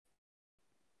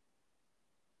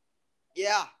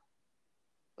Yeah.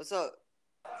 What's up?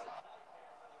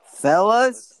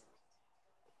 Fellas?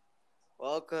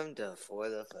 Welcome to For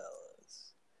the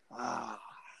Fellas.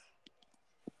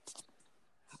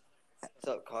 What's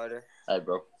up, Carter? Hey,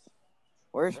 bro.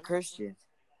 Where's Christian?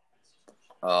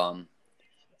 I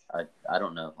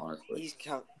don't know, honestly. He's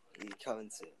coming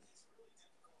soon.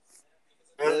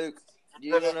 Luke, do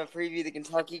you want to preview the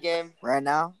Kentucky game? Right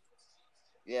now?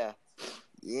 Yeah.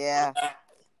 Yeah.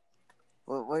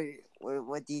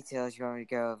 What details you want me to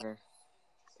go over?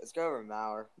 Let's go over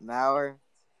Maurer. Maurer?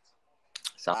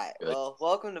 Sounds Alright, good. well,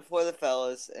 welcome to For the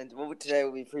Fellas, and today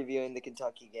we'll be previewing the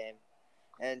Kentucky game.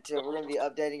 And we're going to be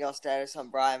updating our status on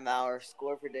Brian Maurer,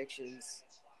 score predictions,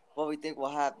 what we think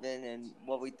will happen, and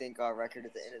what we think our record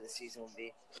at the end of the season will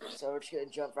be. So we're just going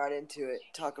to jump right into it,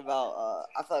 talk about,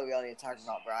 I feel like we all need to talk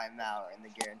about Brian Maurer and the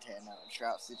Garantano and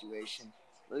Trout situation.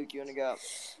 Luke, you want to go?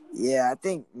 Yeah, I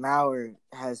think Maurer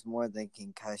has more than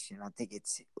concussion. I think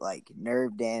it's like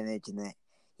nerve damage and that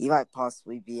he might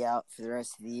possibly be out for the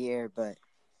rest of the year, but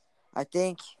I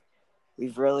think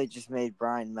we've really just made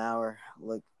Brian Maurer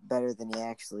look better than he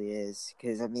actually is.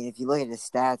 Because, I mean, if you look at his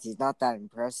stats, he's not that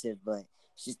impressive, but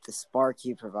it's just the spark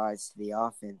he provides to the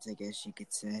offense, I guess you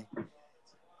could say. What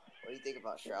do you think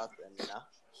about Trout then,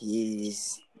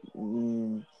 He's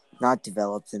not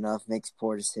developed enough, makes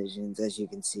poor decisions, as you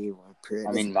can see.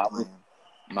 I mean,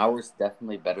 Maurer's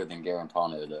definitely better than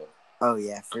Garantano, though. Oh,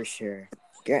 yeah, for sure.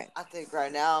 Good. I think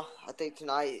tonight I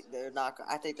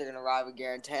think they're gonna ride with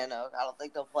Garantano. I don't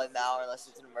think they'll play Maurer unless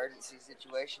it's an emergency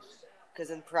situation. Because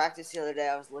in practice the other day,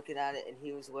 I was looking at it and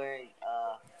he was wearing,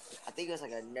 I think it was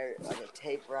like a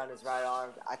tape around his right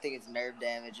arm. I think it's nerve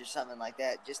damage or something like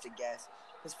that. Just a guess.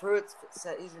 Because Pruitt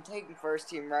said he's been taking first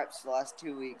team reps the last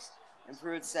 2 weeks, and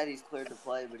Pruitt said he's cleared to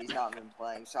play, but he's not been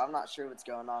playing. So I'm not sure what's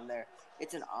going on there.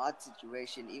 It's an odd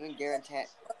situation. Even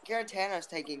Garantano's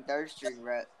taking third team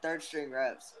reps,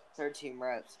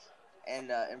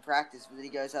 and in practice, but then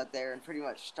he goes out there and pretty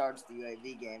much starts the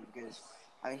UAB game because,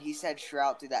 I mean, he said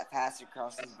Trout threw that pass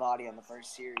across his body on the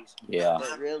first series. Yeah.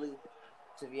 But really,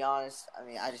 to be honest, I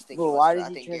mean, I just think. Well, why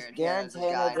did he trust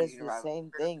Garantano? Does the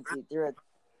same thing. He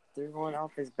threw one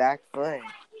off his back foot.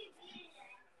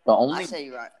 I say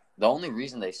you're right. The only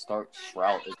reason they start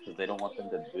Trout is because they don't want them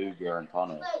to boo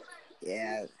Garantano.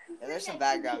 Yeah, there's some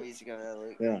background music over there,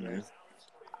 Luke. I don't know.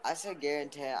 I say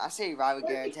Garantano. I say you ride with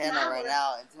Garantano right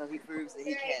now until he proves that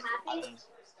he can. I mean,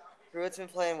 Pruitt's been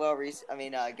playing well recently.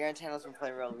 Garantano's been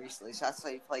playing well recently, so that's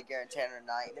why you play Garantano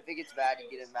tonight. And if it gets bad, you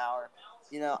get him Maurer.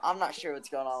 I'm not sure what's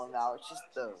going on with Maurer. It's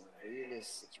just the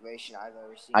weirdest situation I've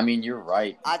ever seen. I mean, you're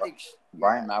right. I think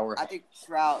Brian Maurer. I think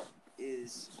Trout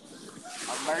is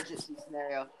an emergency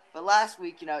scenario. But last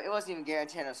week, it wasn't even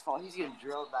Garantano's fault. He's getting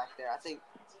drilled back there. I think.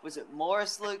 Was it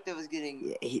Morris, Luke, that was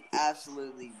getting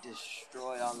absolutely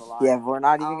destroyed on the line? Yeah, we're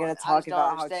not even going to talk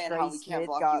about how Trey Smith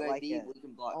got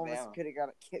almost could have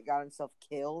got himself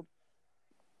killed.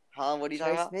 Huh? What are you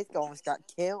talking about? Trey Smith almost got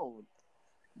killed.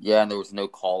 Yeah, and there was no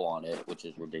call on it, which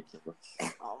is ridiculous.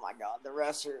 Oh, my God. The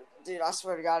refs are... Dude, I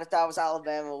swear to God, if that was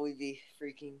Alabama, we'd be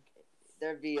freaking...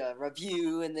 There'd be a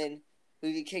review, and then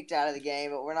we'd be kicked out of the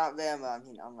game, but we're not them. I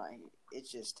mean, I'm not... It's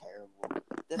just terrible.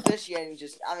 The officiating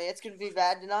it's going to be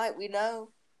bad tonight. We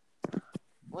know.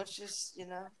 Let's just,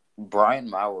 Brian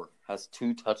Maurer has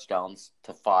 2 touchdowns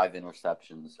to 5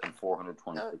 interceptions and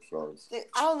 426 yards.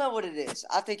 I don't know what it is.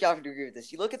 I think y'all can agree with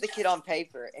this. You look at the kid on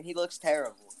paper, and he looks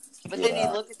terrible. But then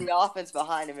you look at the offense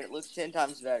behind him, and it looks 10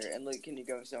 times better. And Luke, can you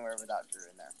go somewhere without Drew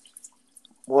in there?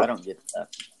 Well, I don't get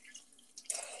that.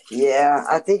 Yeah,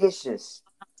 I think it's just...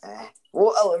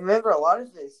 remember, a lot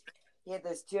of this... He had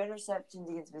those 2 interceptions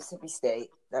against Mississippi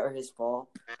State that were his fault.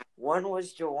 One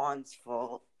was Jawan's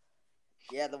fault.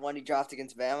 Yeah, the one he dropped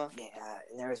against Bama. Yeah,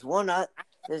 and there was one.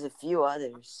 There's a few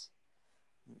others.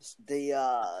 Was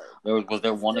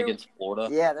there one against Florida?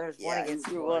 Yeah, there was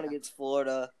one against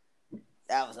Florida.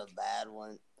 That was a bad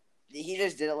one. He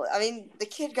just didn't. I mean, the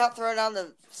kid got thrown on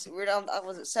the. We're down.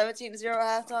 Was it 17-0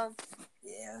 at halftime?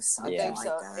 Yeah, I think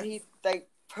so. Like and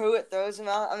Pruitt throws him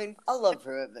out. I mean, I love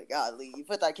Pruitt, but golly, you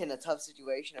put that kid in a tough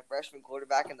situation, a freshman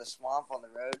quarterback in the swamp on the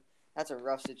road. That's a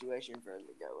rough situation for him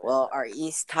to go in. Well, our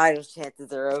East title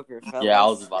chances are over, fellas. Yeah, I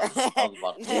was about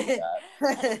to say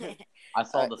that. I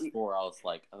saw the score. I was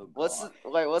like, oh, God.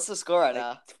 What's the score right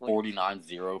now?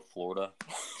 49-0 Florida.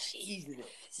 Jesus.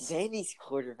 Vandy's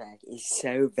quarterback is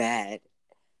so bad.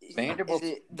 Vanderbilt.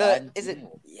 Is it?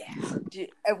 Yeah. Dude,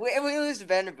 if we lose to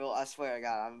Vanderbilt, I swear to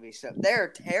God, I'm gonna be so. They're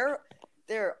terrible.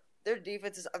 Their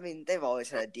defense is. I mean, they've always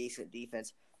had a decent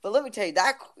defense, but let me tell you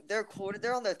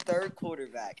they're on their third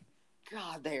quarterback.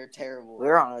 God, they are terrible.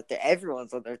 We're on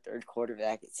everyone's on their third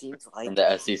quarterback. It seems like in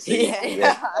the SEC.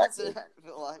 Yeah. That's what I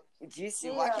feel like. Did you see?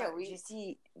 Dude, why can't we- Did you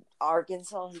see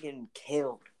Arkansas getting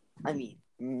killed? I mean,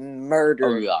 Oh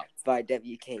murdered yeah. by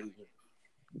WKU.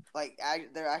 Like,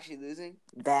 they're actually losing.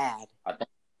 Bad.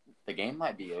 The game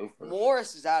might be over.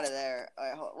 Morris is out of there.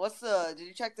 All right, did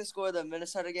you check the score of the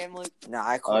Minnesota game, Luke? No,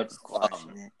 I it's, was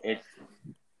watching it. It's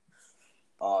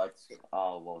what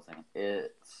was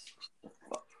it? It's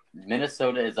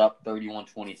Minnesota is up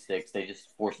 31-26. They just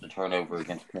forced a turnover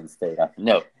against Penn State.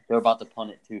 No, they're about to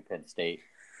punt it to Penn State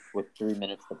with 3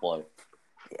 minutes to play.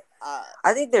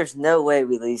 I think there's no way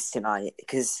we lose tonight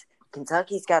because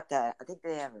Kentucky's got that. I think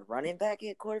they have a running back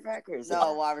at quarterback, or is it?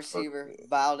 No, wide receiver,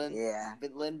 Bowden. Yeah.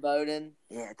 Lynn Bowden.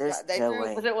 Yeah, there's They no threw.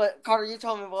 way. Was it what Carter? You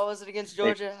told me what was it against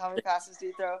Georgia? How many passes did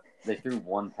he throw? They threw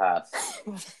one pass.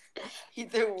 He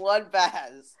threw one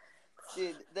pass.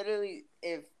 Dude, literally,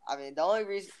 the only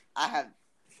reason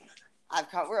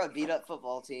we're a beat up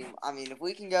football team. I mean, if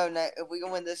we can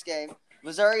win this game,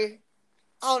 Missouri.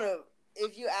 I don't know.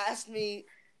 If you asked me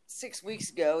 6 weeks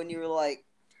ago and you were like,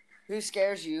 "Who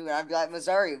scares you?" and I'd be like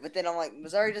Missouri, but then I'm like,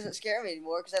 Missouri doesn't scare me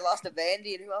anymore because they lost to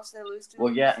Vandy, and who else did they lose to?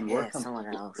 Well, yeah, and we're someone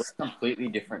we're else. a completely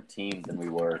different team than we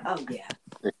were Oh yeah.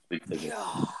 6 weeks ago.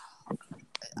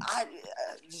 God.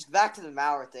 Just back to the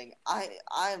Maurer thing. I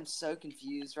am so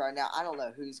confused right now. I don't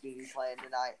know who's going to be playing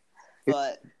tonight.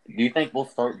 But Do you think we'll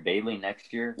start Bailey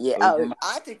next year? Yeah. over Oh, Mac?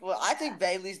 I think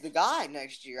Bailey's the guy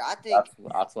next year. I think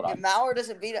That's what if Maurer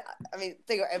doesn't beat it,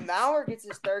 if Maurer gets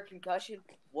his third concussion,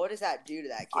 what does that do to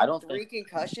that kid? I don't Three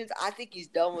concussions. I think he's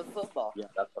done with football. Yeah,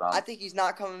 that's what I think he's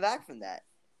not coming back from that.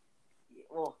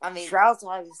 Well, I mean- Stroud's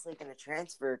obviously going to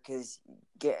transfer because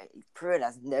Pruitt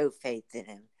has no faith in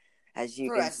him, as you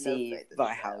Pruitt can has no see faith in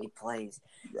by him, how no. he plays.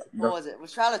 What was it?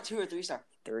 Was Stroud a 2 or 3 star?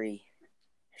 3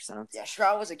 or something. Yeah,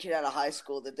 Stroud was a kid out of high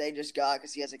school that they just got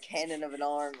because he has a cannon of an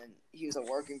arm and he was a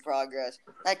work in progress.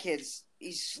 That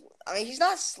he's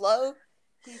not slow.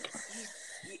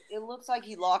 It looks like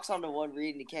he locks onto one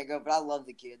read and he can't go, but I love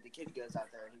the kid. The kid goes out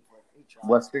there and he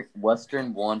tries.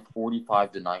 Western won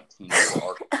 45-19 over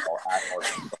Arkansas at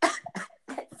Arkansas.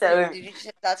 So Did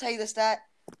I tell you the stat?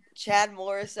 Chad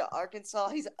Morris at Arkansas,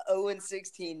 he's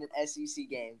 0-16 in SEC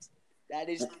games. That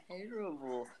is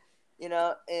terrible.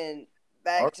 And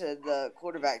back to the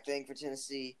quarterback thing for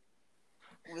Tennessee.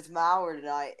 With Maurer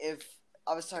tonight,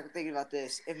 thinking about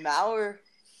this, if Maurer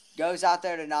goes out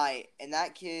there tonight and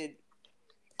that kid,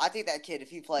 I think that kid, if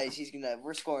he plays,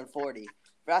 we're scoring 40.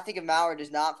 But I think if Maurer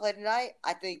does not play tonight,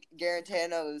 I think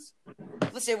Garantano's.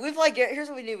 Listen, here's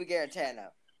what we need with Garantano.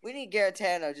 We need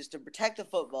Garantano just to protect the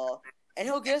football, and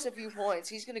he'll get us a few points.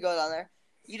 He's going to go down there.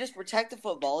 You just protect the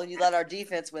football, and you let our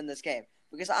defense win this game.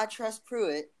 Because I trust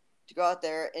Pruitt to go out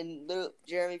there and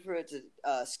Jeremy Pruitt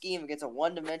to scheme against a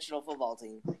one-dimensional football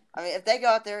team. I mean, if they go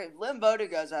out there, if Lynn Bowden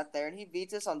goes out there and he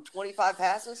beats us on 25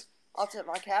 passes, I'll tip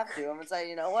my cap to him and say,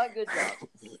 you know what, good job.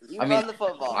 You run the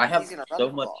football. I have He's gonna run so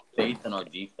the much football. faith in our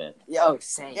defense.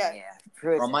 same. Yeah.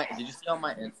 Pruitt's Did you see on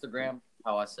my Instagram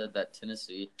how I said that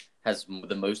Tennessee has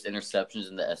the most interceptions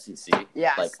in the SEC?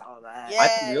 Yeah, I Like, saw that. Yeah. I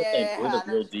think we're I the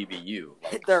know. real DBU.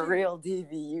 Like, The real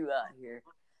DBU out here.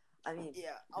 I mean,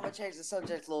 Yeah, I'm going to change the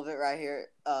subject a little bit right here.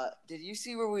 Did you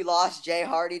see where we lost Jay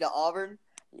Hardy to Auburn?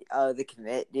 the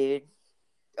commit, dude.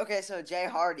 Okay, so Jay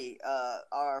Hardy,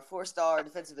 our 4-star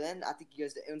defensive end, I think he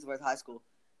goes to Emmonsworth High School.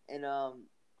 And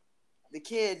the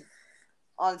kid,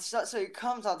 so he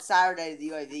comes on Saturday to the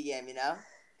UAV game,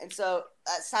 And so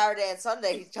that Saturday and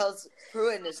Sunday, he tells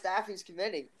Pruitt and his staff he's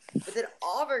committing. But then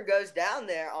Auburn goes down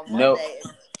there on No. Monday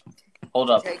and hold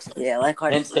up. takes him. Yeah, like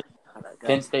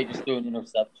Penn State just threw an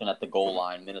interception at the goal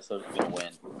line. Minnesota's going to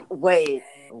win. Wait,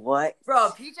 what?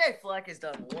 Bro, PJ Fleck has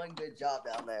done one good job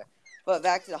down there. But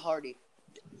back to the Hardy.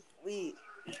 We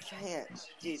can't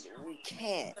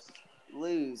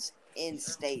lose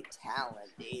in-state talent,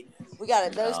 dude.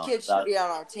 Those kids should be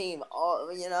on our team.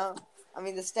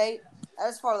 The state,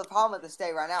 that's part of the problem with the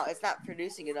state right now. It's not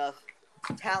producing enough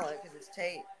talent because it's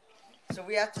Tate. So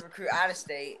we have to recruit out of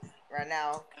state right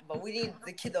now. But we need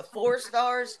the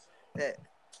 4-stars that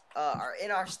are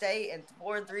in our state and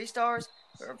 4 and 3 stars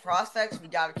or prospects. We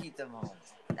got to keep them home.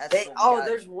 There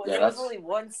was only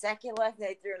 1 second left.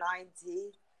 They threw an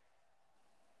INT.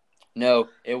 No,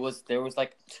 there was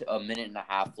like a minute and a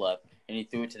half left, and he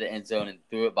threw it to the end zone and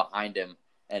threw it behind him,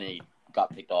 and he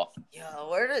got picked off.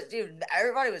 Yo, dude?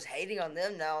 Everybody was hating on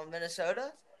them now in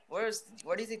Minnesota. Where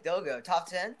do you think they'll go? Top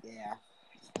 10? Yeah.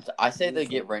 I say they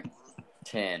get ranked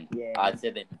 10. Yeah. I'd say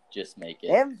they just make it.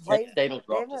 They haven't played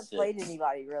Six.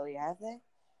 anybody really, have they?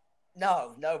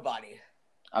 No, nobody.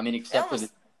 I mean, except for this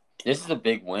is a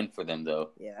big win for them,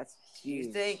 though. Yeah, that's Do you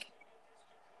huge. think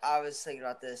I was thinking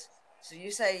about this. So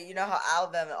you say you know how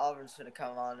Alabama and Auburn's going to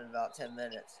come on in about 10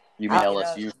 minutes. You mean You know,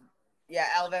 LSU? yeah,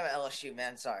 Alabama, LSU,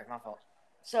 man. Sorry, my fault.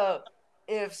 So,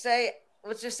 let's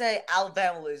just say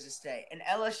Alabama loses today, and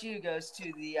LSU goes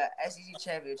to the SEC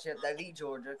championship. They beat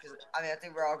Georgia because I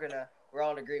think we're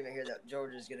all in agreement here that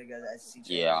Georgia's gonna go to the SEC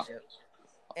Yeah. championship.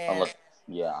 And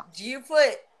Yeah. do you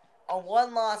put a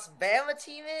one-loss Bama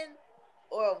team in,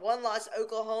 or a one-loss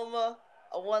Oklahoma?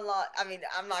 A one-loss.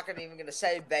 I'm not even gonna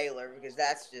say Baylor because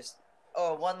that's just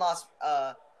or one-loss.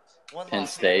 Penn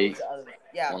State.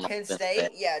 Yeah, One-loss Penn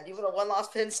State. Yeah, do you want a one-loss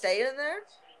Penn State in there?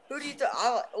 Who do you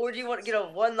or do you want to get a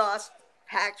one-loss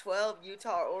Pac-12,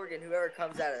 Utah, or Oregon, whoever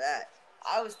comes out of that?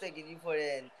 I was thinking you put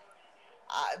in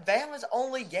Bama's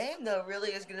only game though.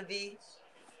 Really is going to be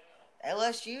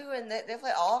LSU, and they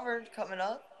play Auburn coming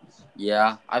up.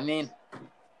 Yeah, I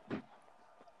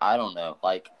don't know.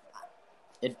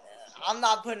 I'm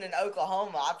not putting in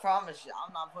Oklahoma. I promise you,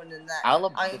 I'm not putting in that.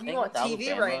 If you want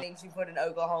TV ratings, you put in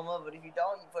Oklahoma, but if you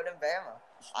don't, you put in Bama.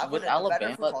 With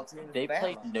Alabama, they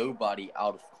played nobody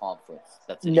out of conference.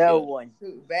 That's no good. one.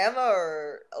 Who, Bama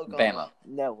or Oklahoma? Bama.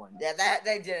 No one. Yeah, that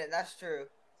they didn't. That's true.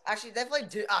 Actually, they played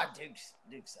Duke's.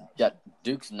 Duke's sucks. Yeah,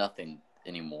 Duke's nothing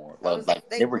anymore.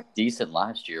 They were decent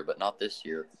last year, but not this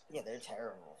year. Yeah, they're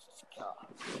terrible. God.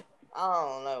 I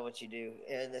don't know what you do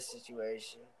in this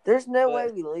situation. There's no way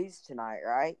we lose tonight,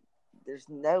 right? There's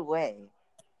no way.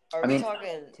 Are we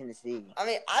talking Tennessee?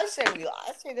 I say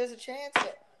there's a chance.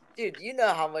 Dude, you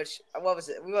know how much? What was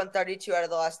it? We won 32 out of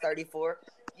the last 34.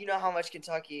 You know how much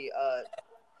Kentucky?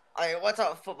 What's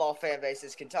our football fan base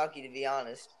is Kentucky, to be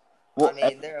honest. Well,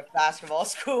 they're a basketball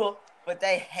school, but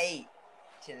they hate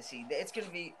Tennessee.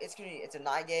 It's a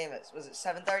night game. Was it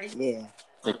 7:30? Yeah.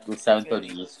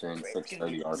 7:30 Eastern,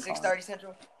 6:30 our time. 6:30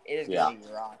 Central. It is gonna be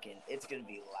rocking. It's gonna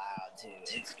be loud too.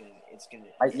 It's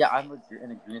gonna. I'm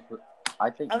in agreement. I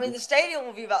think. The stadium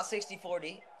will be about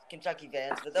 60-40 Kentucky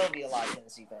fans, but there'll be a lot of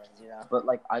Tennessee fans, you know. But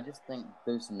I just think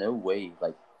there's no way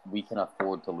we can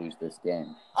afford to lose this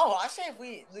game. Oh, I say if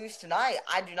we lose tonight,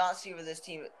 I do not see where this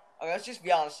team. Okay, let's just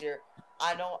be honest here.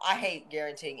 I hate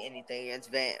guaranteeing anything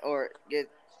against I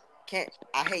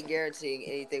hate guaranteeing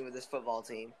anything with this football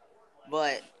team,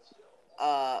 but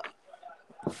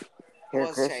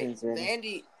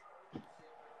Vandy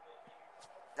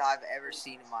I've ever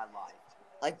seen in my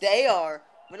life. They are.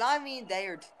 When I mean they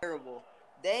are terrible,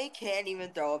 they can't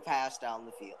even throw a pass down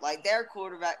the field. Their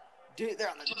quarterback, dude, they're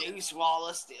on the Deuce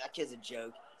Wallace. Dude, that kid's a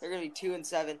joke. They're gonna be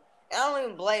 2-7. And I don't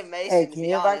even blame Mason. Hey, can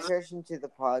you invite Christian to the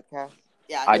podcast?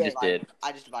 Yeah, I just did.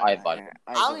 I just invited him.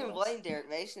 I don't even blame Derek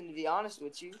Mason, to be honest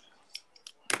with you.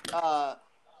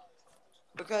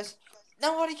 Because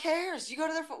nobody cares. You go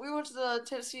to we went to the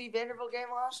Tennessee Vanderbilt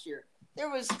game last year. It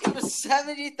was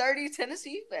 70-30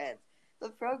 Tennessee fans. The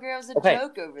program's a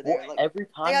joke over there. Well, every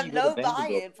time they have no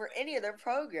buy-in for any of their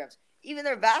programs, even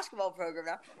their basketball program.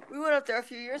 Now we went up there a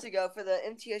few years ago for the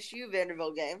MTSU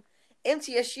Vanderbilt game.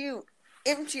 MTSU,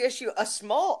 a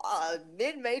small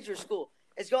mid-major school,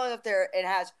 is going up there and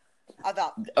has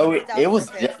about it was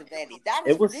Vandy. That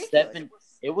is ridiculous.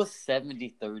 It was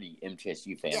 70-30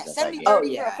 MTSU fans. Yeah,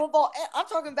 70-30 for football. I'm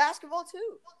talking basketball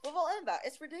too. Football and basketball.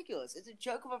 It's ridiculous. It's a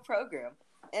joke of a program.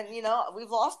 And, we've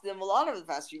lost them a lot over the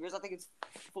past few years. I think it's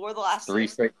 4 of the last three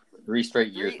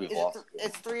straight years we've lost.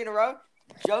 It's 3 in a row.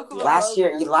 Joke of a last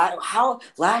program. year,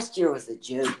 last year was a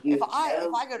joke. If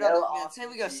I go down, say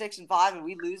we go 6-5 and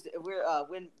we lose, we're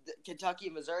win Kentucky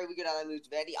and Missouri, we go down and lose to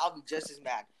Vandy, I'll be just as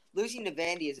mad. Losing to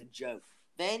Vandy is a joke.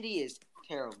 Vandy is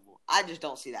terrible. I just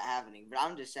don't see that happening. But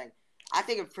I'm just saying, I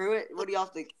think of Pruitt. What do y'all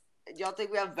think? Do y'all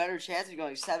think we have a better chance of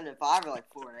going 7-5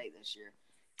 or 4-8 this year?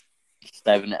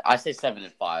 7. I say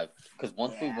 7-5 because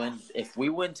once we win, if we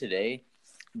win today,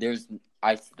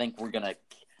 I think we're gonna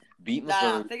beat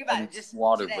Missouri. Think about it. Just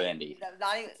slaughter Vandy.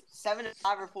 Not even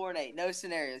 7-5 or 4-8. No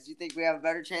scenarios. You think we have a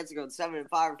better chance of going 7-5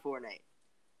 or 4-8?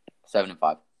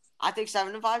 7-5. I think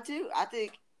 7-5 too. I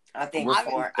think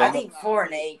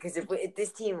 4-8 because if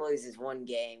this team loses one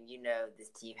game, this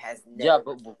team has no. Yeah,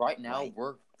 but right now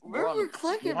we're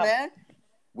clicking, man.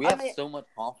 We have so much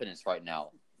confidence right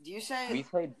now. Do you think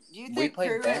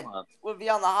Pruitt would be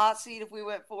on the hot seat if we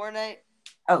went 4-8?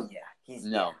 Oh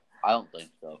yeah, I don't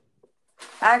think so.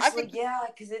 Actually,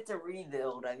 because it's a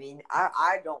rebuild.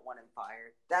 I don't want him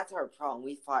fired. That's our problem.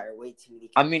 We fire way too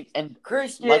many. And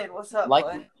Christian, what's up,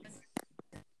 bud?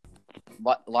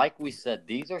 Like we said,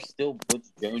 these are still Butch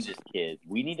Jones' kids.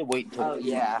 We need to wait until the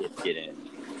kids get in.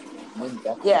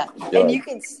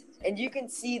 And you can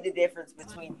see the difference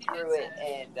between Pruitt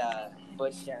and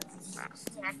Butch Jones.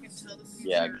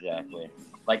 Yeah, exactly.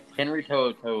 Henry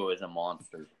To'oTo'o is a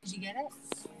monster. Did you get it?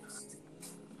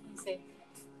 Let's see.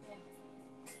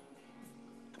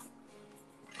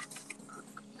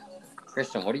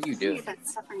 Christian, what are you You doing? need that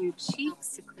stuff on your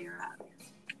cheeks to clear up.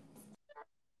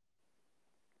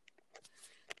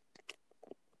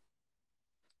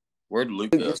 Where'd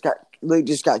Luke go? Luke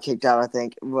just got kicked out, I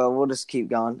think. Well, we'll just keep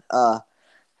going. I'll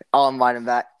invite him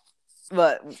back.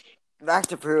 But back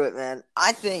to Pruitt, man.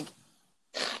 I think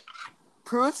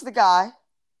Pruitt's the guy.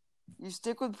 You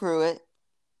stick with Pruitt.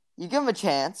 You give him a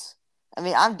chance. I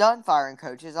mean, I'm done firing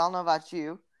coaches. I don't know about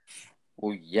you.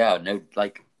 Well, yeah, no,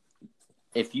 like,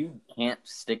 if you can't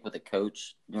stick with a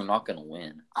coach, you're not going to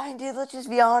win. I mean, dude, let's just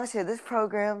be honest here. This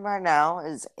program right now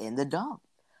is in the dump.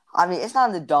 I mean, it's not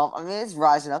in the dump. I mean, it's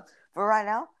rising up. But right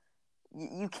now,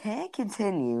 you can't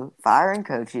continue firing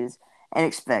coaches and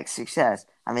expect success.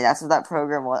 I mean, that's what that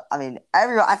program was. I mean,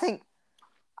 everyone. I think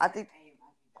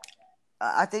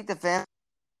the fan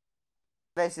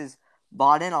base is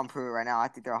bought in on Pruitt right now. I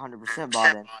think they're 100%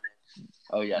 bought in.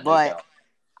 Oh, yeah, no But doubt.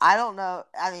 I don't know.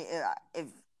 I mean,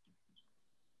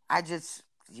 I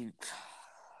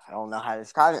don't know how to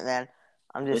describe it, man.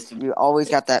 You always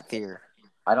got that fear.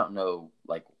 I don't know,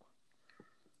 like,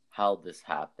 how this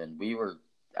happened. We were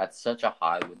at such a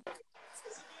high with.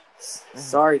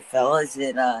 Sorry, fellas.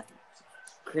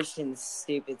 Christian's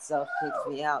stupid self kicked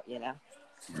me out, you know?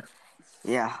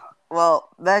 Yeah. Well,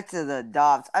 back to the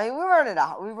Dobbs. I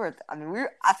mean,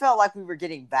 I felt like we were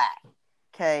getting back.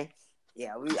 Okay.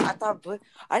 Yeah,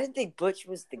 I didn't think Butch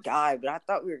was the guy, but I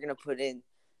thought we were gonna put in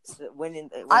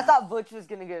I thought Butch was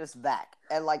gonna get us back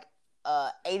at like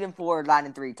 8-4,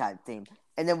 9-3 type team,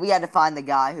 and then we had to find the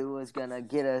guy who was gonna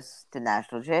get us to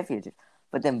national championship.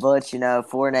 But then Butch,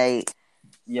 4-8.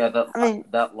 Yeah,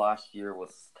 that last year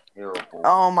was terrible.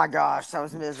 Oh my gosh, that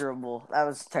was miserable. That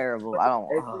was terrible.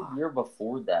 Every year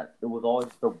before that, it was always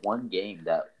the one game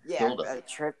that killed us.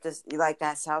 You like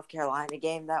that South Carolina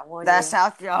game that one?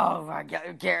 Oh my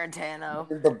God, Garantano.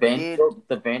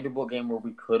 The Vanderbilt game where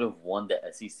we could have won the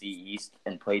SEC East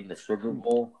and played in the Sugar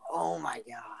Bowl. Oh my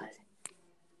God.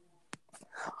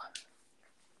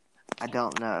 I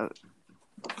don't know.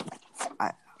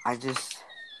 I just,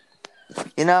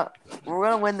 we're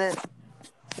gonna win the.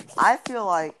 I feel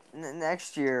like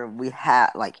next year we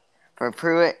have for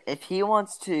Pruitt, if he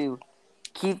wants to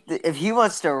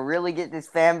really get this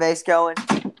fan base going,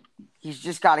 he's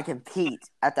just got to compete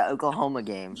at the Oklahoma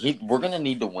game. We're gonna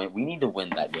need to win. We need to win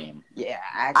that game. Yeah,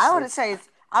 actually, I wouldn't say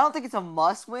I don't think it's a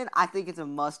must win. I think it's a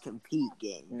must compete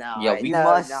game. No, yeah, it's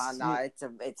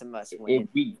a must win.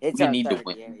 We need to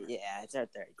win. Year. Yeah, it's our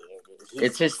third year. Dude.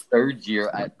 It's his third year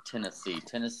at Tennessee.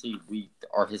 Tennessee, we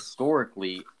are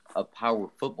historically a power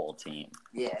football team.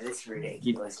 Yeah, this is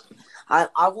ridiculous. I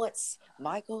went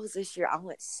my goals this year. I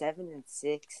went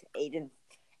 7-6,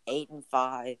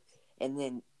 8-5, and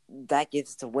then that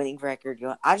gives us a winning record.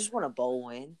 I just want a bowl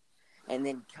win, and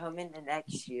then come into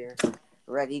next year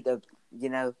ready to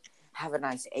have a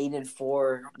nice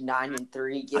 8-4,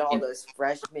 9-3, get all those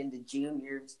freshmen to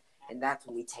juniors, and that's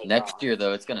when we take next year.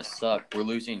 Though it's gonna suck. We're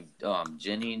losing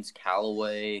Jennings,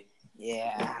 Callaway.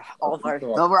 Yeah, but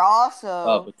we're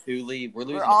also Batuli.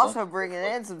 We're also bringing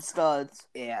in some studs.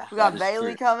 Yeah, we got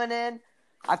Bailey coming in.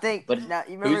 I think. But now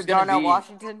you remember Darnell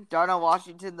Washington? Darnell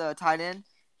Washington, the tight end,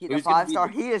 the 5-star.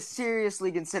 He is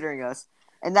seriously considering us,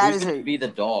 and that is to be the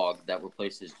dog that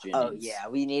replaces Jennings. Oh yeah,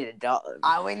 we need a dog.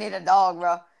 We need a dog,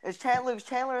 bro. Is Chandler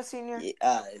a senior?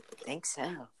 I think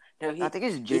so. No, I think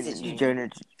he's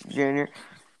junior.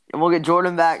 And we'll get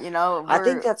Jordan back, I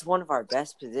think that's one of our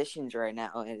best positions right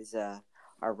now is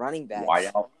our running backs.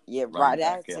 Wideout. Yeah,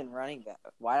 wideouts and running back.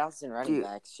 Wideouts and running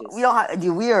backs. We don't have.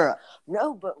 Dude, we are.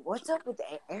 No, but what's up with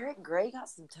Eric Gray? Got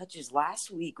some touches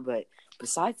last week, but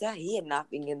besides that, he had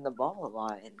not been getting the ball a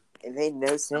lot, and it made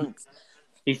no sense.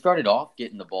 He started off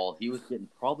getting the ball. He was getting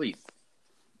probably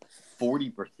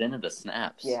 40% of the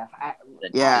snaps. Yeah. At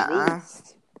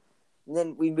least. And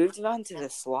then we moved him on to the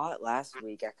slot last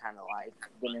week. I kind of like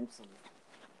giving him some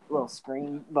little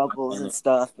screen bubbles and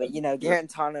stuff. But,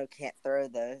 Garantano can't throw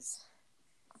those.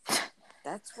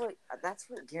 That's what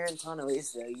Garantano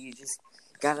is, though. You just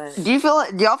gotta. Do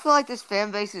y'all feel like this fan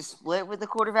base is split with the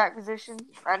quarterback position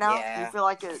right now? Yeah. Do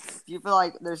you feel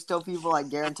like there's still people like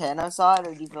Garantano's side,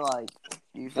 or do you feel like?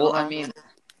 I mean,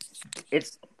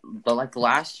 it's. But like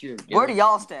last year, where do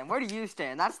y'all stand? Where do you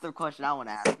stand? That's the question I want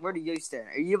to ask. Where do you stand?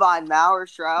 Are you behind Maurer,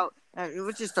 Stroud?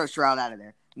 Let's just throw Stroud out of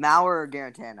there. Maurer or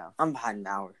Garantano? I'm behind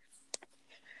Maurer.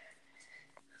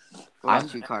 What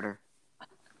about you, Carter?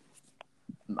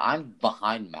 I'm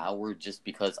behind Maurer just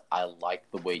because I like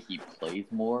the way he plays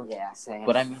more. Yeah, same.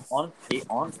 But I mean,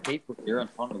 on paper,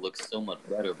 Garantano looks so much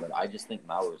better. But I just think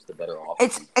Maurer is the better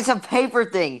option. It's a paper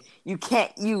thing. You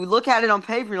look at it on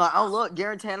paper. You're like, oh look,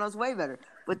 Garantano's way better.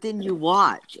 But then you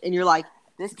watch, and you're like,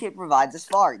 This kid provides a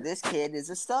spark. This kid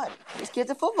is a stud. This kid's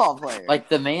a football player. Like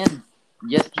the man,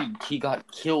 yes, he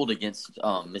got killed against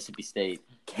Mississippi State.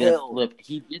 Killed.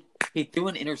 He threw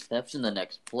an interception the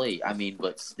next play. I mean,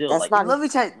 but still, That's like not. Let me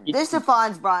tell you, this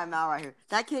defines Brian Maurer right here.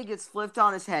 That kid gets flipped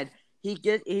on his head. He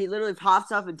literally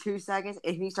pops up in 2 seconds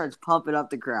and he starts pumping up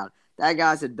the crowd. That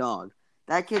guy's a dog.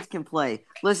 That kid can play.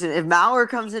 Listen, if Maurer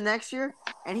comes in next year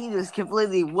and he just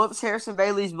completely whoops Harrison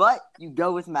Bailey's butt, you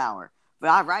go with Maurer.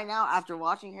 But right now, after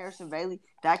watching Harrison Bailey,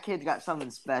 that kid's got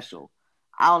something special.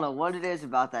 I don't know what it is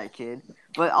about that kid.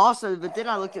 But then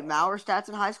I looked at Maurer's stats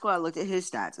in high school. I looked at his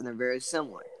stats, and they're very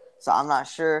similar. So I'm not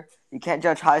sure. You can't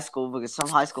judge high school because some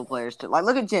high school players – like,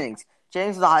 look at Jennings.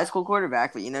 Jennings was a high school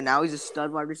quarterback, but, now he's a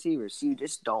stud wide receiver. So you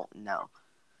just don't know.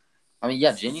 I mean,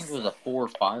 yeah, Jennings was a 4 or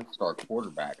 5-star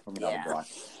quarterback coming out of Black.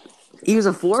 He was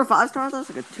a 4 or 5 star? I thought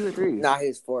it was like a 2 or 3. No, he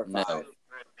was 4 or 5. No.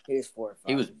 He was 4 or 5.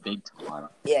 He was big time.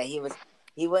 Yeah, he was.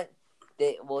 He went.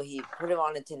 He put him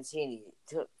on in Tennessee, and he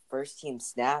took first team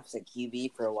snaps at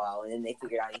QB for a while, and then they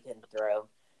figured out he couldn't throw.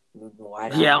 Moved him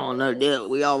wide Yeah, out. I don't know, dude.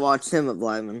 We all watched him at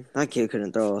Blackman. That kid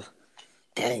couldn't throw.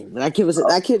 Dang, that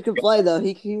kid could play though.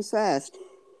 He was fast.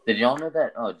 Did y'all know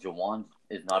that Jawan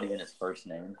is not even his first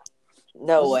name?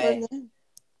 No What's his way. name?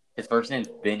 His first name's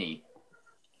Benny.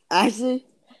 Actually,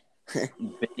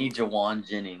 Benny Jawan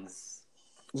Jennings.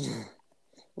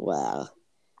 wow,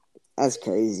 that's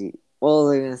crazy. What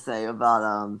was I gonna say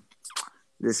about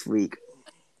this week?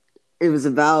 It was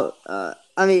about I'm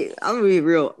gonna be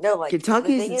real. No, like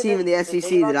Kentucky's the team in the SEC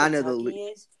thing that about I know the Kentucky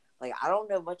is, like, I don't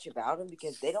know much about them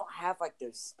because they don't have like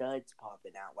those studs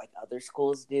popping out like other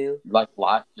schools do. Like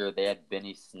last year, they had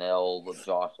Benny Snell with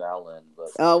Josh Allen,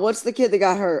 but what's the kid that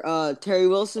got hurt? Terry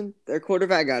Wilson, their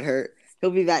quarterback, got hurt.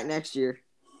 He'll be back next year.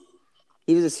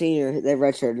 He was a senior. They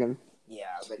redshirted him. Yeah,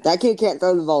 but That kid can't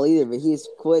throw the ball either, but he's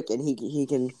quick and he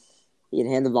can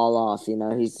hand the ball off. He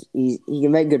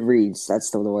can make good reads.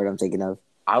 That's the word I'm thinking of.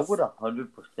 I would 100%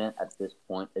 at this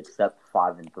point accept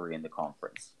 5-3 in the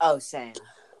conference, same.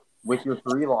 with your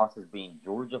 3 losses being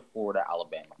Georgia, Florida,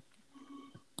 Alabama.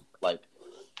 Like,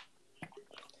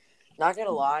 Not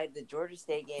gonna lie, the Georgia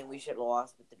State game we should have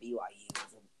lost, but the BYU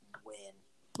was a win.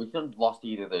 we couldn't have lost to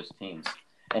either of those teams.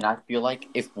 And I feel like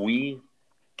if we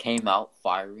came out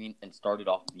firing and started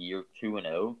off the year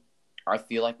 2-0, I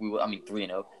feel like we would.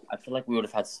 3-0. I feel like we would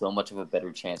have had so much of a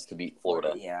better chance to beat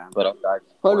Florida. Yeah. But our guys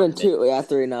Would have been 2. Yeah,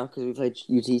 3 now because we played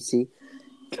UTC.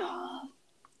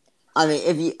 I mean,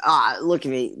 if you look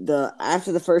at me,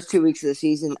 after the first 2 weeks of the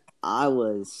season, I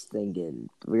was thinking.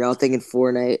 Were y'all thinking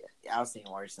 4-8? I was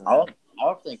thinking worse than I that.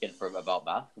 was thinking about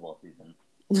basketball season.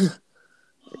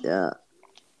 Yeah.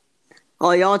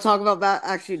 Oh, y'all want to talk about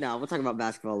Actually, no. We'll talk about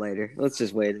basketball later. Let's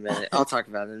just wait a minute. I'll talk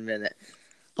about it in a minute.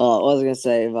 What was I gonna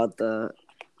say about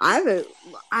I've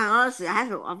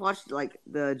watched like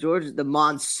the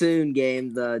monsoon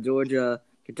game, the Georgia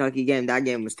Kentucky game. That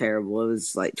game was terrible. It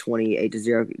was like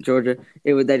 28-0 Georgia.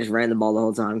 They just ran the ball the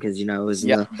whole time because it was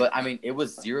But it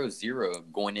was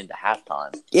 0-0 going into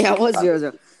halftime. Yeah, it was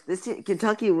 0-0. This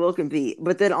Kentucky will compete,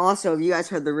 but then also, have you guys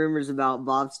heard the rumors about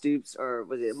Bob Stoops or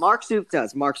was it Mark Stoops? No,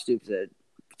 it's Mark Stoops at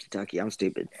Kentucky. I'm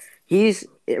stupid. He's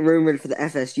rumored for the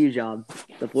FSU job,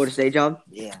 the Florida State job.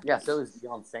 Yeah. Yeah, so is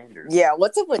Deion Sanders. Yeah,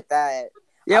 what's up with that?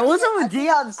 Yeah, what's up I with think-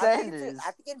 Deion Sanders?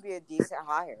 I think it'd be a decent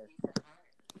hire.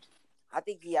 I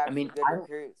think he has good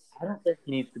recruits. I don't think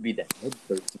he needs to be the head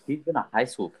coach. He's been a high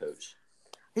school coach.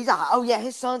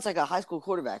 His son's like a high school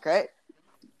quarterback, right?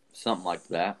 Something like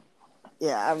that.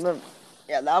 Yeah, I remember.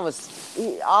 Yeah, that was.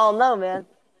 I don't know, man.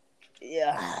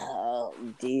 Yeah,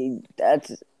 dude,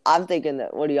 I'm thinking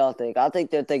that. What do y'all think? I think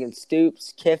they're thinking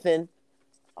Stoops, Kiffin.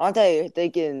 Aren't they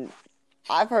thinking?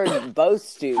 I've heard both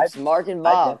Stoops, Mark and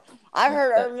Bob. I've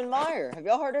heard Urban Meyer. Have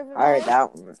y'all heard Urban Meyer? I heard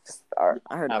that one.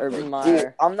 I heard I've Urban heard- Meyer.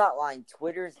 Dude, I'm not lying.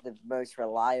 Twitter's the most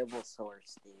reliable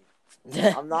source, dude.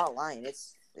 I'm not lying.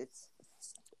 It's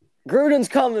Gruden's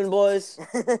coming, boys.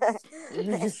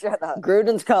 Shut up.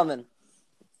 Gruden's coming.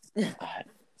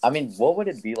 What would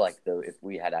it be like, though, if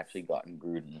we had actually gotten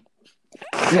Gruden?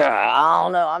 Yeah, I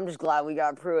don't know. I'm just glad we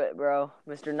got Pruitt, bro.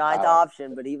 Mr. Ninth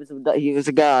option, but he was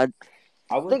a god.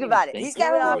 Think about it. He's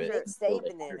got a Pruitt little bit until they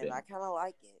Saban in hired him. I kind of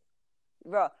like it.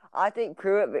 Bro, I think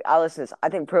Pruitt. I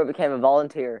think Pruitt became a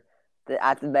volunteer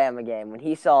at the Bama game when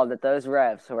he saw that those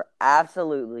refs were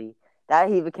absolutely that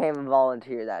he became a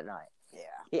volunteer that night.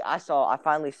 Yeah. I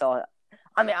finally saw it.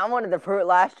 I wanted the Pruitt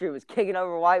last year was kicking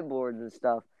over whiteboards and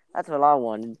stuff. That's what I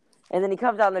wanted. And then he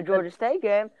comes out in the Georgia State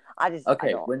game. The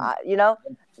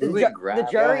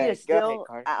jury is still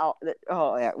out.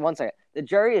 One second. The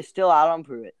jury is still out on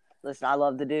Pruitt. Listen, I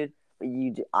love the dude, but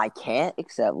I can't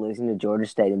accept losing to Georgia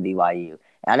State and BYU.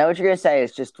 I know what you're gonna say.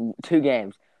 It's just 2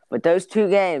 games, but those 2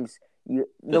 games,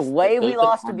 the way we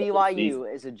lost to BYU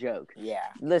is a joke. Yeah.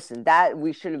 Listen, that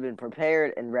we should have been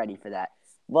prepared and ready for that.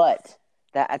 But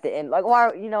that at the end, like,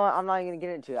 why? You know what? I'm not even gonna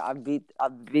get into it.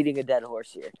 I'm beating a dead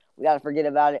horse here. We gotta forget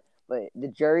about it. But the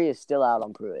jury is still out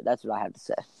on Pruitt. That's what I have to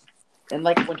say. And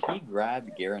like when he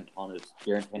grabbed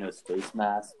Garantano's face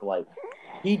mask, like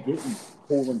he didn't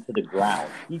pull him to the ground.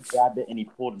 He grabbed it and he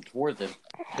pulled him towards him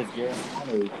because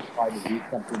Garantano tried to do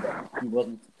something that he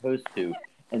wasn't supposed to,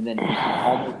 and then he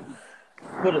almost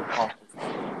could have cost us.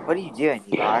 What are you doing,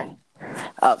 Eli?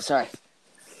 Oh, sorry.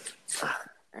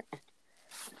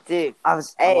 Dude, I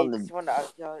just want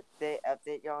to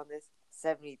update y'all on this.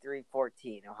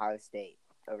 73-14, Ohio State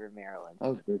over Maryland.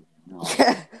 Oh, good. No.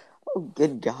 Oh,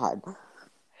 good God.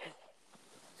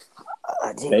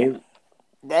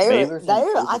 Baylor's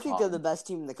I think they're the best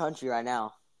team in the country right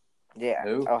now. Yeah,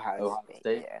 Who? Ohio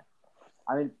State. Yeah.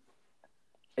 I mean,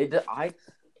 I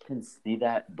can see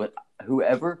that, but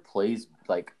whoever plays,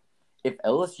 like, if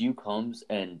LSU comes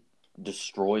and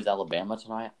destroys Alabama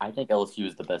tonight, I think LSU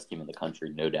is the best team in the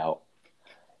country, no doubt.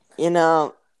 You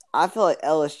know, I feel like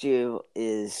LSU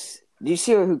is. Do you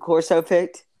see who Corso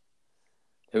picked?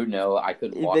 Who know? I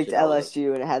couldn't watch it. He picked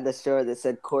LSU and it had the story that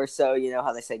said Corso. You know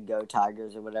how they say "Go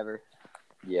Tigers" or whatever.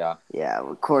 Yeah. Yeah,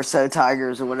 Corso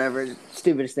Tigers or whatever.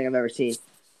 Stupidest thing I've ever seen.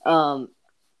 I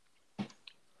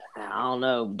don't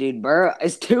know, dude. Burrow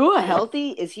is Tua healthy?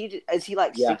 Is he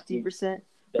like 60%?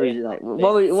 Or is he like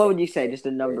what would you say? Just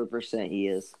a number percent he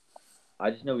is. I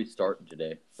just know he's starting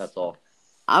today. That's all.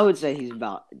 I would say he's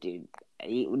about, dude.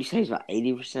 Would you say he's about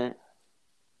 80%?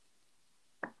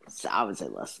 So I would say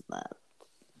less than that.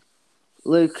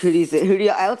 Luke, who do you think?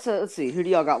 Let's see. Who do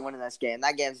y'all got winning this game?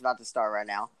 That game's about to start right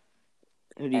now.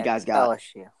 Who do you guys got?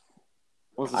 LSU.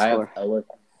 What's the score?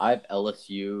 I have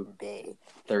LSU Big.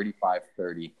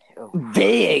 35-30.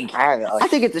 Big. I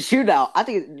think it's a shootout. I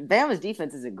think Bama's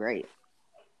defense isn't great.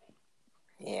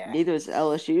 Yeah. Neither is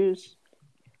LSU's.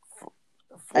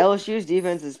 LSU's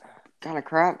defense is kind of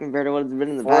crap compared to what it's been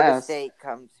in the Florida past. State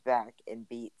comes back and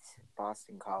beats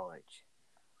Boston College.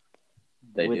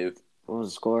 They do. What was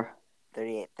the score?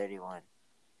 38-31.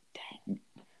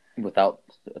 Without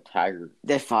a Tiger.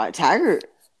 They fought Tiger.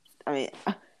 I mean,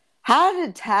 how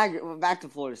did Tiger? Well, back to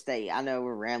Florida State. I know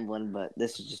we're rambling, but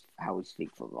this is just how we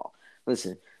speak football.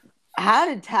 Listen, how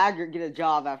did Tiger get a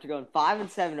job after going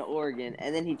 5-7 to Oregon,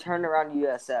 and then he turned around to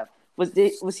USF?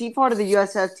 Was he part of the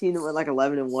USF team that went like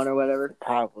 11-1 or whatever?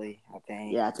 Probably, I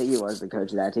think. Yeah, I think he was the coach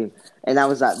of that team, and that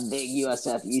was that big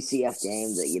USF UCF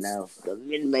game that the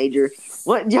mid major.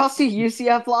 What did y'all see?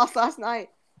 UCF lost last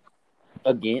night.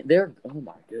 Again, they're oh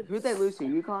my goodness. Who'd they lose to?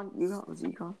 UConn? Was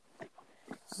it UConn?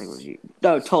 I think it was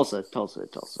No, Tulsa.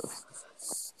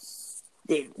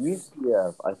 Dude,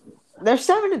 UCF. they're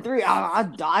 7-3.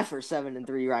 I'd die for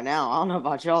 7-3 right now. I don't know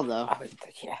about y'all though.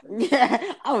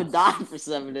 Yeah, I would die for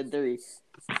 7-3.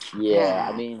 Yeah,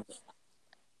 I mean,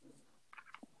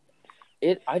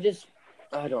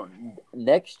 I don't.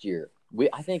 Next year,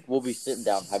 I think we'll be sitting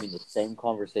down having the same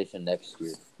conversation next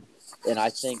year, and I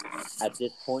think at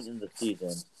this point in the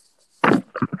season,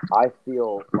 I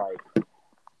feel like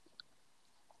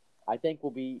I think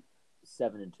we'll be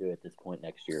 7-2 at this point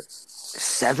next year.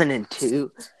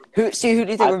 7-2. Who do you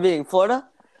think we're beating? Florida?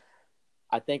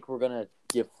 I think we're gonna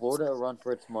give Florida a run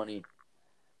for its money,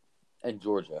 and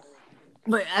Georgia.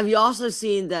 But have you also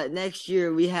seen that next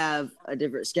year we have a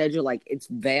different schedule? Like it's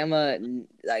Bama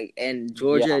and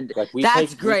Georgia. Yeah,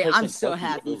 that's great. I'm so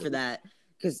happy for that.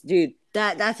 Because, dude,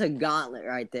 that's a gauntlet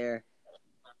right there.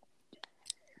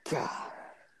 God.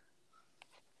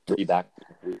 3 back.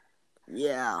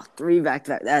 Yeah, 3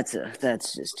 back-to-back.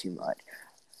 That's just too much.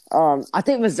 I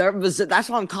think Missouri. That's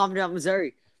why I'm confident on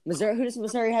Missouri. Missouri. Who does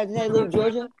Missouri have today? Luke,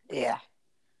 Georgia. Yeah.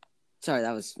 Sorry,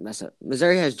 that was messed up.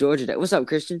 Missouri has Georgia today. What's up,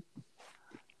 Christian?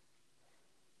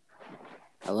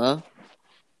 Hello,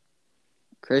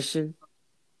 Christian.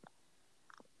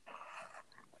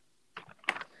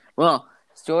 Well,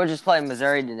 Georgia's playing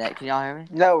Missouri today. Can y'all hear me?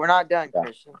 No, we're not done, Yeah.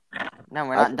 Christian. No,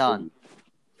 we're not done.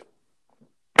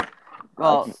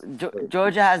 Well,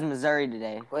 Georgia has Missouri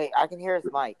today. Wait, I can hear his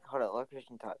mic. Hold on, let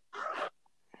Christian talk.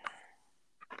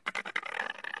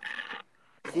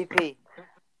 CP.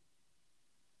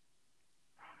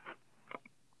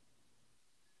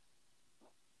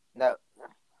 No.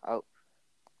 Oh.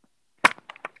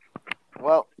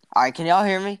 Well. All right, can y'all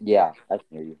hear me? Yeah, I can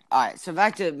hear you. All right, so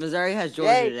back to Missouri has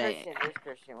Georgia today. Christian. There's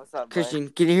Christian. What's up, Christian,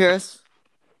 can you hear us?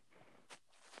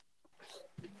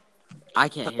 I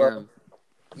can't hear him.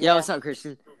 Yeah, what's up,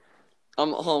 Christian?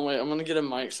 Hold on, wait. I'm gonna get a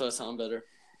mic so I sound better.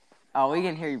 Oh, we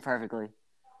can hear you perfectly.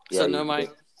 So no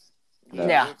mic. No,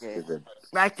 Yeah. you're good.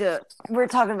 Back to we're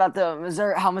talking about the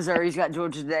Missouri, how Missouri's got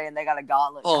Georgia today, and they got a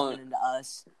gauntlet Hold coming on. into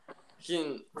us.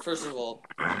 First of all,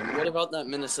 what about that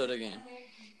Minnesota game?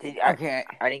 Okay,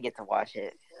 I didn't get to watch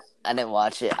it. I didn't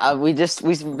watch it. We've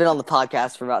been on the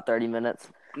podcast for about 30 minutes.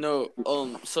 No,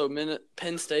 so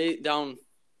Penn State down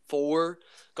 4,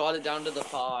 got it down to the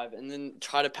 5, and then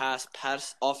try to pass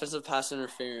offensive pass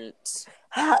interference,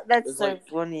 That's It's so like-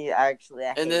 funny, actually. I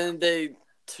and hate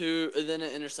then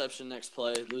an interception next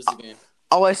play, lose the game.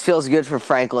 Always feels good for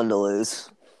Franklin to lose.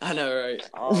 I know, right?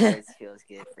 always feels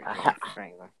good for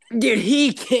Franklin. Dude,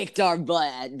 he kicked our butt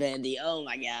at Vandy. Oh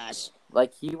my gosh.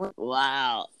 Like he went.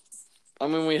 Wow. I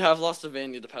mean, we have lost to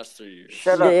Vandy the past 3 years.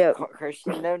 Shut Yeah. up,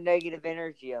 Christian. No negative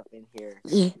energy up in here.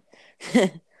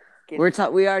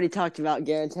 We already talked about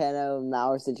Garantano and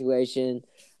our situation,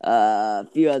 a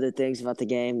few other things about the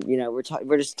game. You know,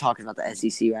 we're just talking about the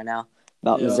SEC right now,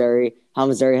 about Yeah. Missouri, how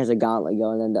Missouri has a gauntlet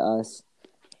going into us.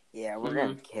 Yeah, we're Mhm.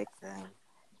 gonna kick them.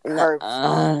 Curb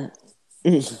stomp.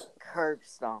 Curb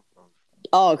stomp them.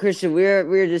 Oh, Christian, we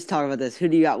were just talking about this. Who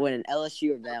do you got winning,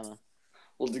 LSU or Bama?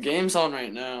 Well, the game's on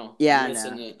right now. Yeah, I You're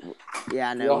missing know. it. Yeah,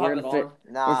 I know. Y'all We're have it gonna on?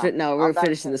 Nah, we're I'm about to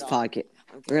finishing turn this it on. podcast.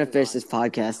 I'm We're gonna turning finish it this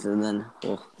podcast and then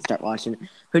we'll start watching it.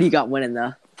 Who do you got winning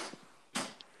though?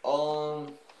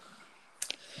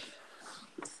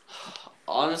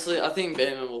 Honestly, I think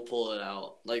Bama will pull it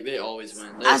out. Like they always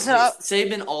win.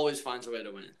 Saban always finds a way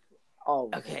to win. Oh,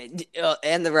 Okay,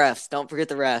 and the refs. Don't forget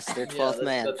the refs. Their 12th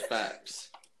man. That's facts.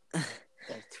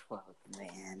 they're 12,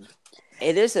 man.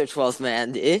 It is their 12th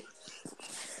man, dude.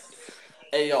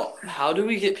 Hey y'all, how do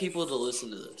we get people to listen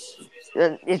to this?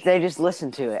 If they just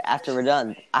listen to it after we're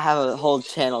done, I have a whole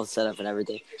channel set up and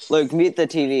everything. Look, mute the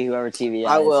TV, whoever TV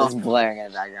I is. will. It's blaring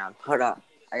in the background. Hold up.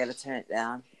 I gotta turn it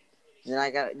down. Then I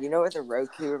got. You know where the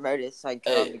Roku remote is, so I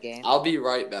can turn on the Hey, game. I'll be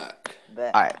right back.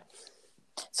 But All right.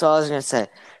 So I was gonna say.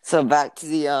 So back to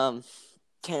the hold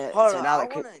so on. now I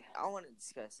that wanna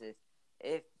discuss this.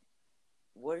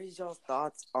 What is y'all's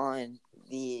thoughts on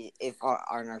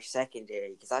on our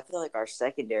secondary? Because I feel like our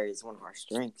secondary is one of our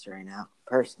strengths right now,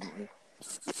 personally.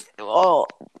 oh,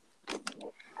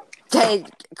 hey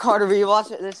Carter, will you watch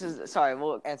it? Sorry,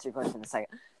 we'll answer your question in a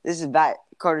second. This is back.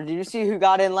 Carter, did you see who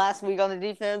got in last week on the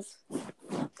defense?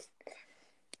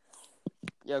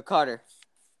 Yo, Carter.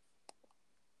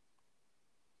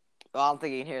 Well, I don't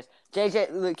think he can hear us.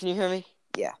 JJ, look, can you hear me?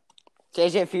 Yeah.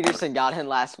 JJ Peterson got in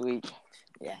last week.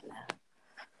 Yeah.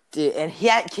 Dude, and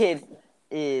that kid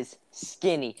is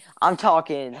skinny. I'm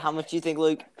talking, how much you think,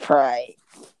 Luke? Right.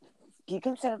 Can you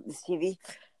come set up this TV?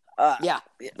 Yeah,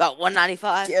 about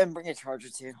 195. Yeah, and bring a charger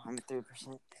too. I'm at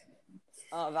 3%.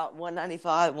 About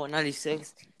 195,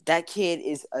 196. That kid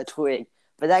is a twig.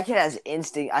 But that kid has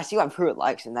instinct. I see why Pruitt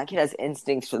likes him. That kid has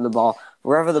instincts for the ball.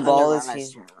 Wherever the ball is,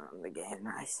 nice turn on the game.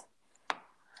 Nice.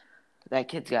 that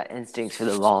kid's got instincts for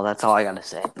the ball. That's all I got to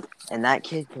say. And that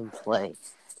kid can play.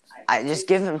 I just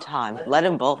give him time. Let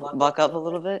him buck up a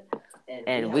little bit,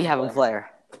 and we have a player.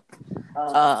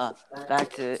 Back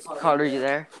to Carter, you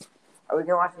there? Are we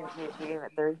gonna watch the THC game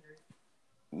at 3?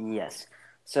 Yes.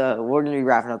 So we're gonna be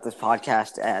wrapping up this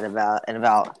podcast at about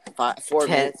 4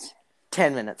 10 minutes.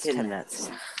 10 minutes. 10 10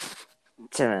 minutes.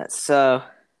 10 minutes. So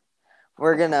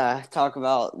we're gonna talk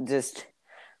about just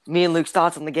me and Luke's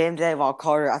thoughts on the game today. While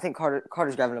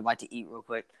Carter's grabbing a bite to eat real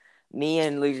quick. Me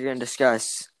and Luke are gonna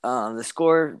discuss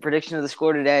the prediction of the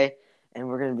score today, and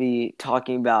we're gonna be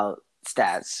talking about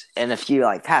stats and a few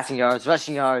like passing yards,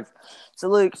 rushing yards. So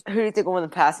Luke, who do you think will win the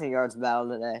passing yards battle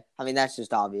today? I mean, that's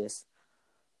just obvious.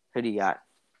 Who do you got?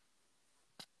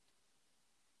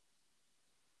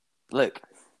 Luke.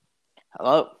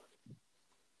 Hello?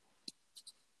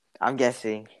 I'm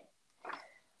guessing.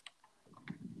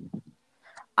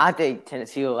 I think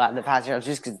Tennessee will have the passing yards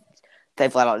just because they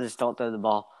flat out just don't throw the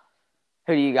ball.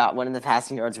 Who do you got winning the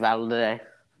passing yards battle today?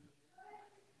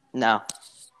 No.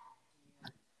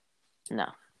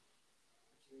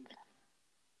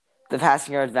 The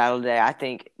passing yards battle today, I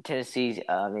think Tennessee's,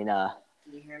 Can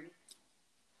you hear me?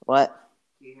 what?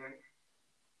 Can you hear me?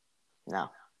 No.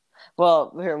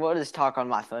 Well, here, we'll just talk on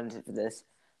my phone for this.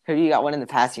 Who do you got winning the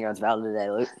passing yards battle today,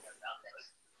 Luke?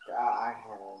 I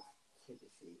have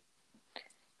Tennessee.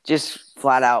 Just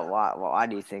flat out, why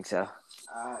do you think so?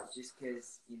 Just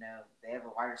because, they have a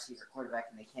wide receiver quarterback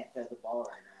and they can't throw the ball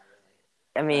right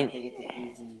now, really. I mean, I think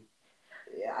it's an easy.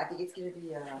 Yeah, I think it's gonna be.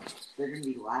 They're gonna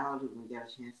be loud, and we got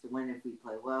a chance to win if we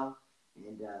play well.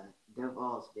 And go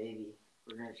balls, baby.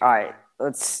 We're gonna try. all right,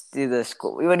 let's do the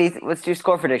score. What do you let's do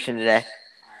score prediction today.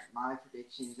 All right, my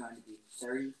prediction is going to be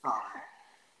 35,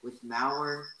 with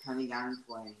Maurer coming out and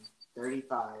playing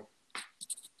 35-20.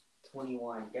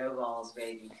 21. Go Vols,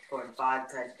 baby. Scoring 5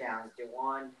 touchdowns.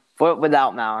 DeJuan, What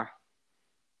without Maurer?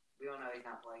 we don't know he's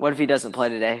not playing. What if he doesn't play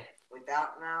today?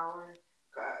 Without Maurer,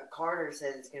 Carter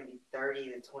says it's going to be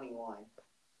 30-21.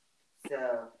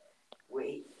 So,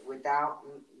 with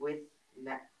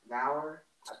Maurer,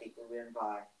 I think we're winning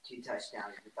by 2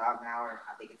 touchdowns. Without Maurer,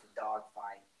 I think it's a dog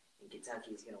fight, and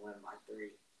Kentucky's going to win by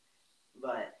 3.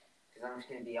 But, because I'm just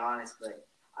going to be honest, but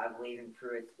I believe in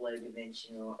Pruitt's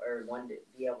low-dimensional, or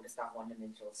be able to stop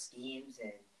one-dimensional schemes,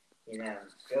 and,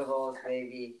 go Vols,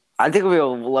 baby. I think it'll be a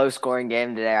low-scoring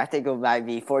game today. I think it might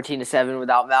be 14-7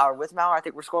 without Maurer. With Maurer, I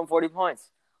think we're scoring 40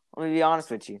 points. Let me be honest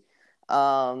with you.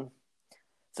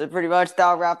 So pretty much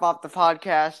that'll wrap up the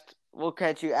podcast. We'll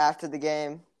catch you after the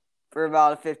game for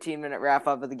about a 15-minute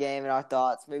wrap-up of the game and our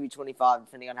thoughts, maybe 25,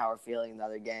 depending on how we're feeling in the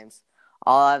other games.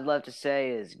 All I've left to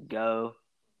say is go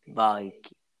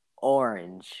Vikings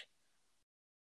Orange.